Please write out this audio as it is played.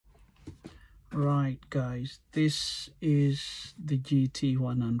Right guys, this is the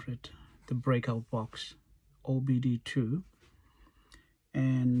GT100, the breakout box OBD2,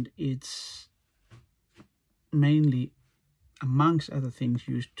 and it's mainly, amongst other things,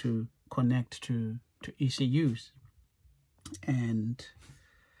 used to connect to ECUs, and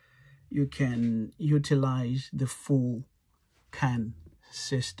you can utilize the full CAN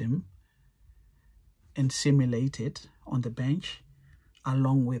system and simulate it on the bench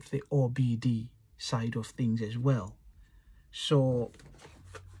along with the OBD side of things as well. So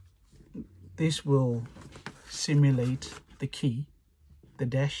this will simulate the key, the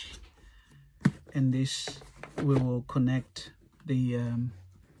dash, and this we will connect the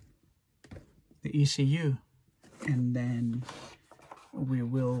ECU, and then we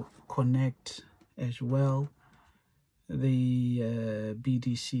will connect as well the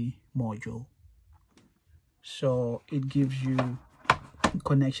BDC module. So it gives you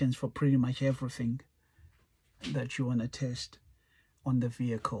connections for pretty much everything that you want to test on the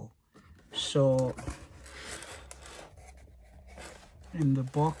vehicle. So in the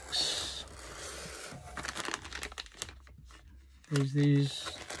box there's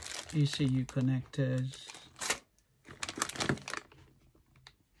these ECU connectors,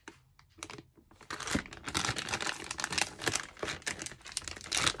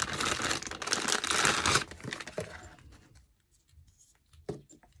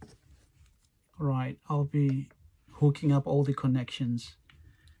 right. I'll be hooking up all the connections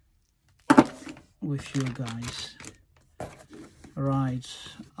with you guys. Right,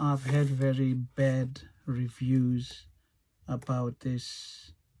 I've had very bad reviews about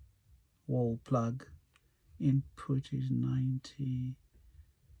this wall plug. Input is 90,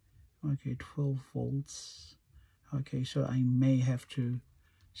 okay, 12 volts. Okay, so I may have to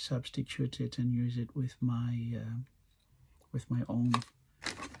substitute it and use it with my own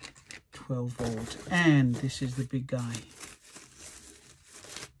 12 volt. And this is the big guy.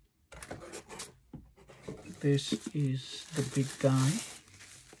 This is the big guy.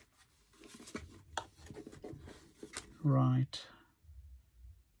 Right.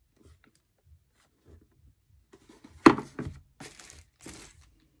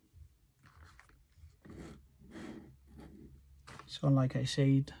 So like I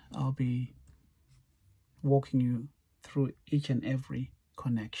said, I'll be walking you through each and every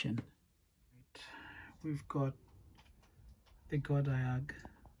connection. We've got the Godiag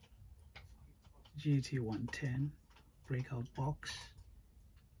GT110 breakout box,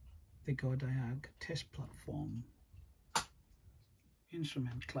 the Godiag test platform,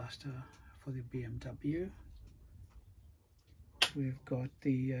 instrument cluster for the BMW. We've got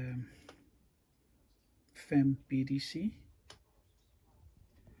the FEM BDC.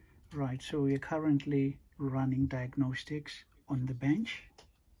 Right, so we are currently running diagnostics on the bench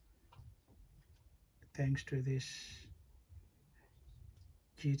thanks to this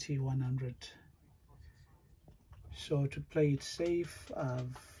GT100. So to play it safe,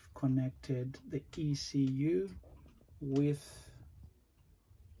 I've connected the ECU with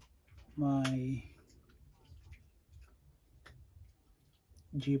my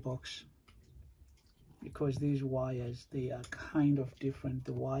G-box, because these wires, they are kind of different.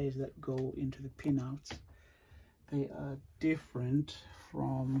 The wires that go into the pinouts, they are different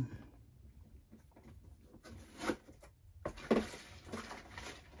from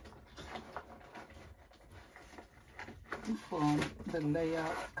the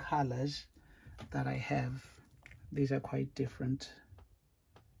layout colors that I have. These are quite different,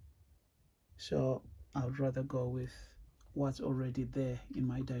 so I would rather go with what's already there in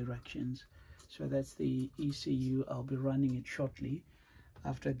my directions. So that's the ECU. I'll be running it shortly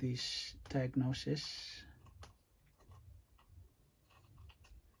after this diagnosis.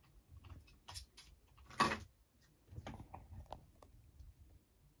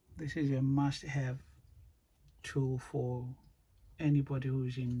 This is a must-have tool for anybody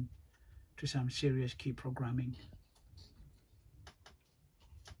who's into some serious key programming.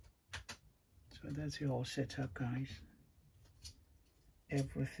 So that's it all set up, guys.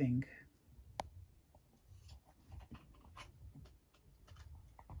 Everything.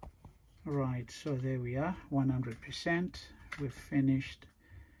 Right, so there we are, 100%. We've finished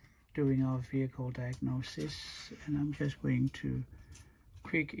doing our vehicle diagnosis, and I'm just going to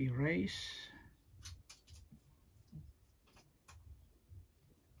quick erase.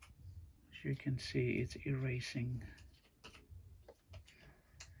 As you can see, it's erasing,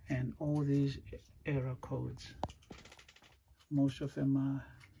 and all these error codes, most of them are,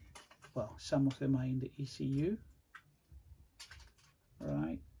 well, some of them are in the ECU,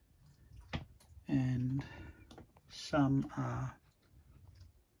 right, and some are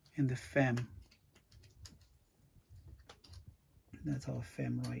in the FEM That's our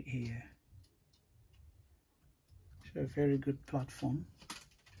FEM right here. So a very good platform.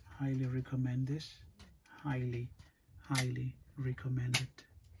 Highly recommend this. Highly recommend it.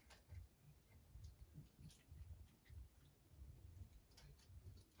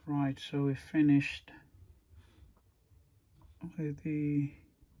 Right, so we finished with the...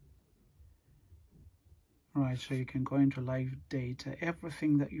 Right, so you can go into live data,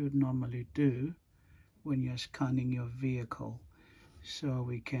 everything that you would normally do when you're scanning your vehicle. So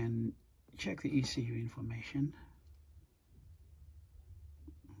we can check the ECU information.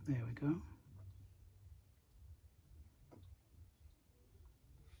 There we go.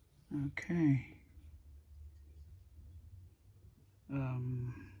 Okay.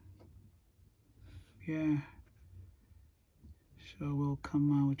 Yeah. So we'll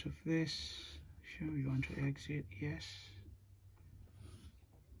come out of this. Sure, you want to exit? Yes.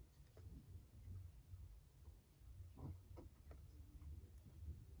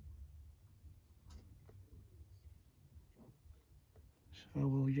 So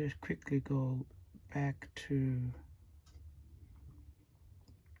we'll just quickly go back to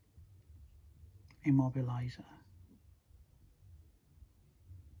immobilizer.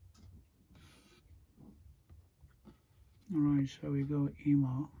 Alright, so we go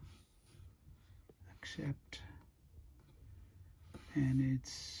emo, accept, and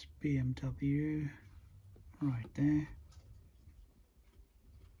it's BMW right there.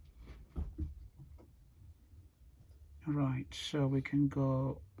 Right, so we can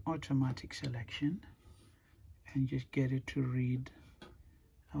go automatic selection and just get it to read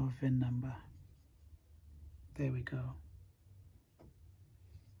our VIN number. There we go.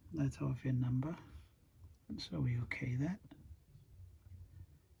 That's our VIN number. So we okay that.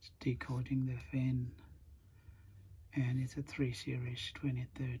 It's decoding the VIN, and it's a 3 Series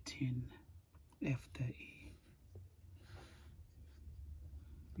 2013 F30.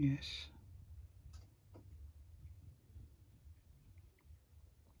 Yes.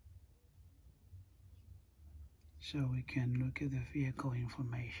 So we can look at the vehicle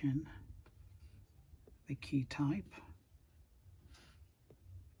information, the key type,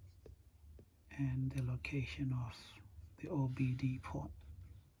 and the location of the OBD port.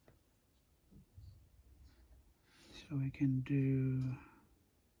 So we can do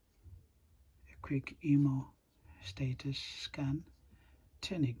a quick emo status scan,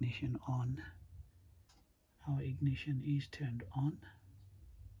 turn ignition on. Our ignition is turned on.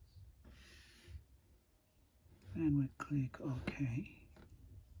 And we click OK.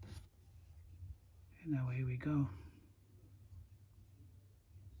 And away we go.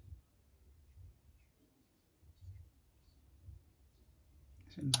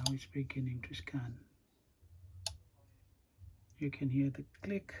 So now it's beginning to scan. You can hear the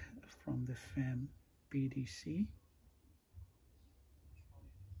click from the FEM BDC.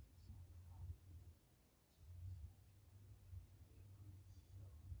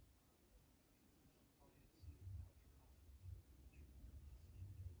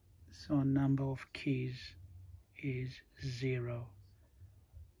 So number of keys is 0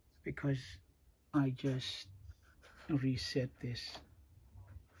 because I just reset this.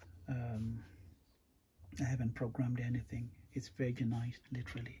 I haven't programmed anything. It's virginized,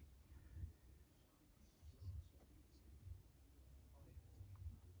 literally.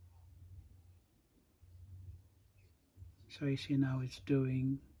 So you see now it's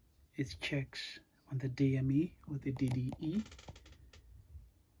doing its checks on the DME or the DDE,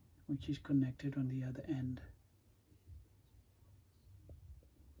 which is connected on the other end.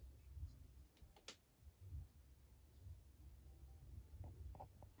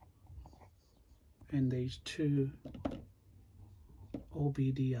 And there's 2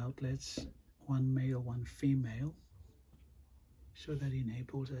 OBD outlets, one male, one female, so that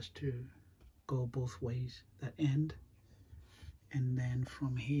enables us to go both ways, that end. And then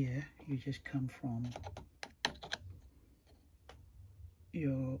from here you just come from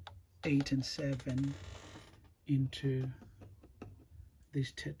your 8 and 7 into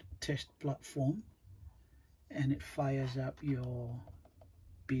this test platform, and it fires up your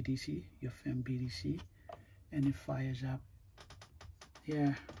BDC, your FEM BDC, and it fires up,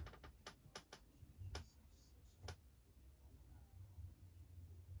 yeah,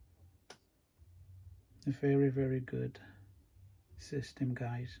 a very good system,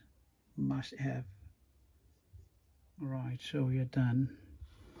 guys. Must have. Right, so we are done.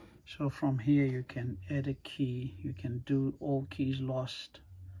 So from here you can add a key, you can do all keys lost,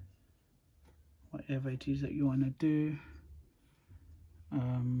 whatever it is that you want to do.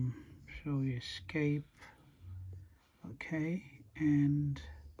 So we escape, okay, and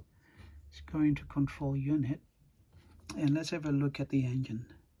it's going to control unit, And let's have a look at the engine.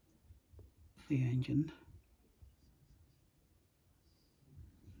 The engine.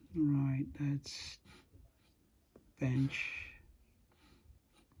 Right, that's bench.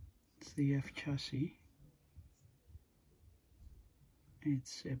 It's the F chassis.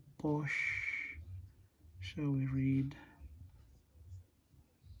 It's a Bosch. So we read,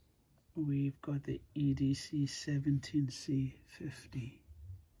 we've got the EDC 17C50.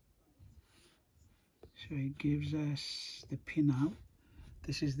 So it gives us the pinout.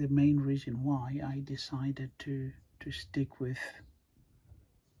 This is the main reason why I decided to stick with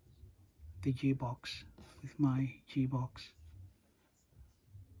the G-box, with my G-box.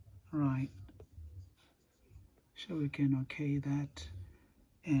 Right, so we can OK that.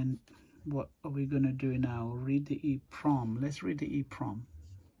 And what are we going to do now? Read the EEPROM. Let's read the EEPROM.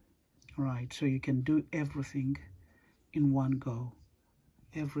 Right, so you can do everything in one go.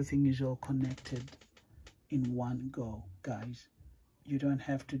 Everything is all connected in one go, guys. You don't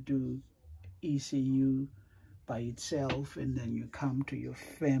have to do ECU by itself and then you come to your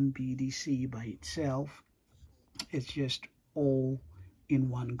FEM BDC by itself. It's just all in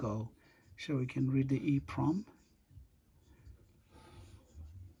one go. So we can read the EEPROM.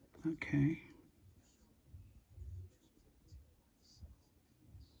 Okay.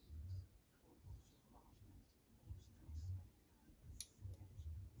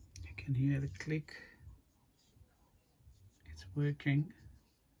 You can hear the click. It's working.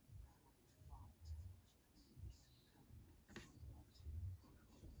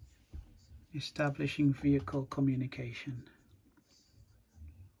 Establishing vehicle communication.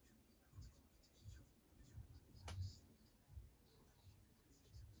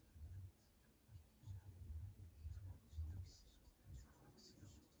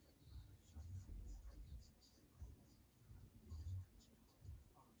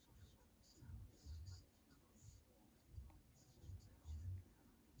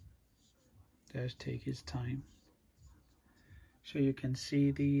 Does take its time. So you can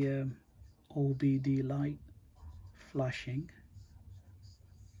see the OBD light flashing.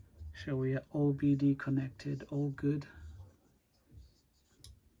 So we are OBD connected, all good.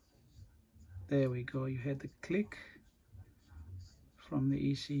 There we go, you heard the click from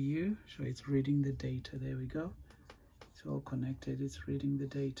the ECU, so it's reading the data. There we go, it's all connected, it's reading the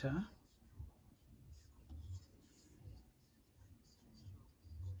data.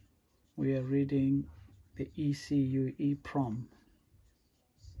 We are reading the ECU EEPROM.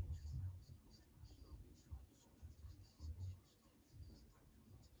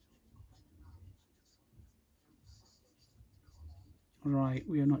 Right,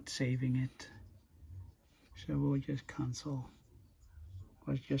 we are not saving it, so we'll just cancel.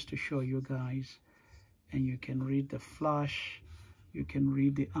 But just to show you guys, and you can read the flash, you can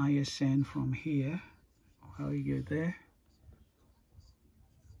read the ISN from here while you're there.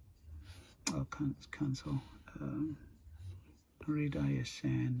 I'll cancel. Read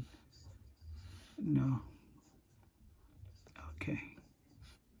ISN. No. Okay.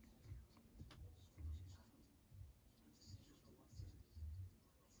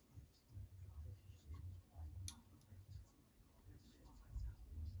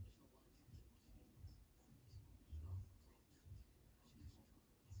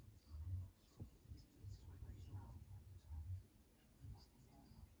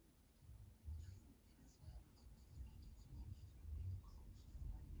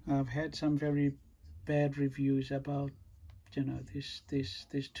 I've had some very bad reviews about, you know, this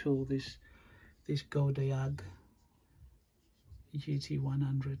tool, this Godiag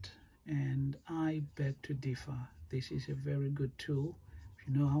GT100, and I beg to differ. This is a very good tool. If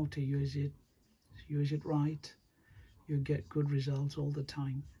you know how to use it right, you get good results all the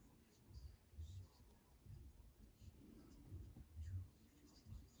time.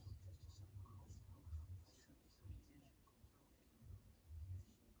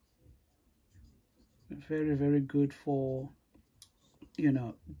 Very, very good for, you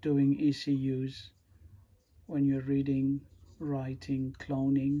know, doing ECUs when you're reading, writing,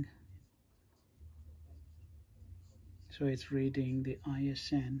 cloning. So it's reading the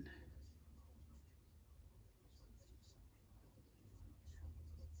ISN.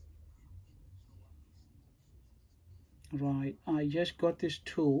 Right, I just got this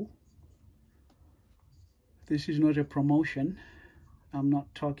tool. This is not a promotion. I'm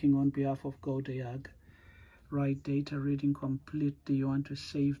not talking on behalf of Godiag. Right, data reading complete. Do you want to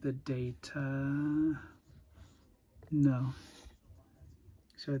save the data? No.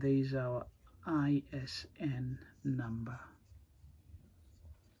 So there is our ISN number.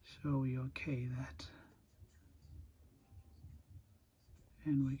 So we OK that.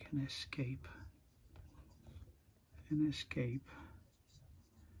 And we can escape. and escape.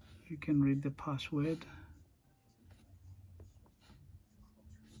 You can read the password.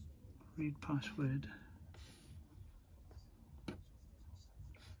 Read password.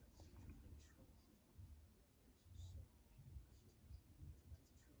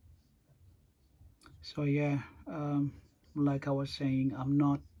 So yeah, like I was saying, I'm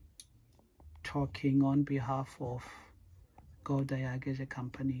not talking on behalf of GoDiag as a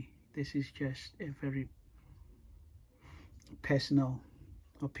company. This is just a very personal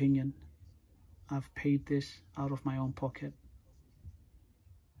opinion. I've paid this out of my own pocket,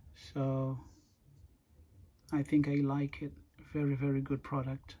 so I think I like it. Very, very good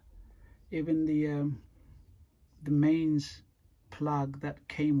product. Even the mains plug that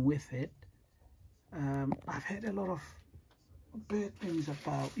came with it, I've heard a lot of bad things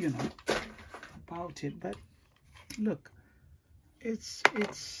about, you know, about it, but look, it's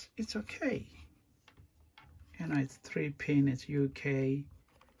okay. You know, it's 3-pin, it's UK,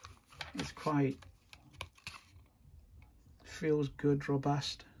 it's quite, feels good,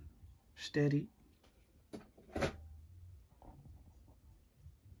 robust, steady. So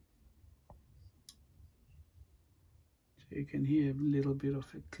you can hear a little bit of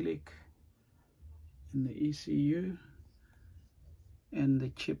a click in the ECU, and the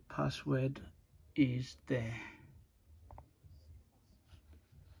chip password is there.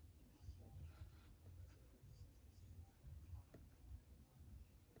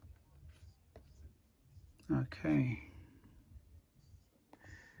 Okay,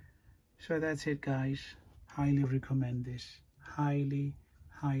 so that's it, guys. Highly recommend this. Highly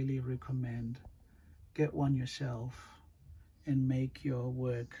recommend. Get one yourself and make your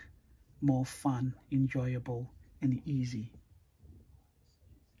work more fun, enjoyable, and easy.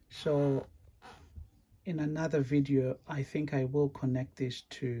 So in another video, I think I will connect this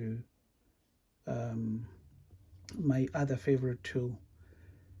to my other favorite tool,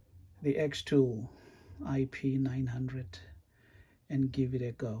 the X tool IP900, and give it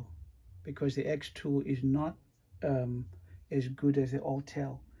a go, because the X tool is not as good as the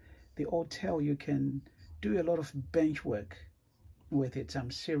Autel. The Autel, you can do a lot of bench work with it, some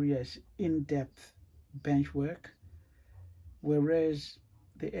serious in-depth bench work, whereas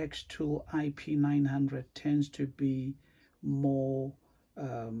the X tool IP900 tends to be more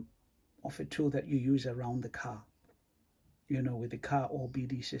of a tool that you use around the car, you know, with the car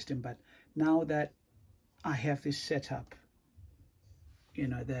OBD system. But now that I have this setup, you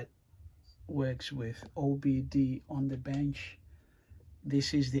know, that works with OBD on the bench,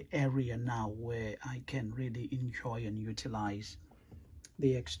 this is the area now where I can really enjoy and utilize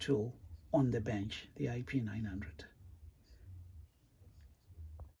the X tool on the bench, the IP900.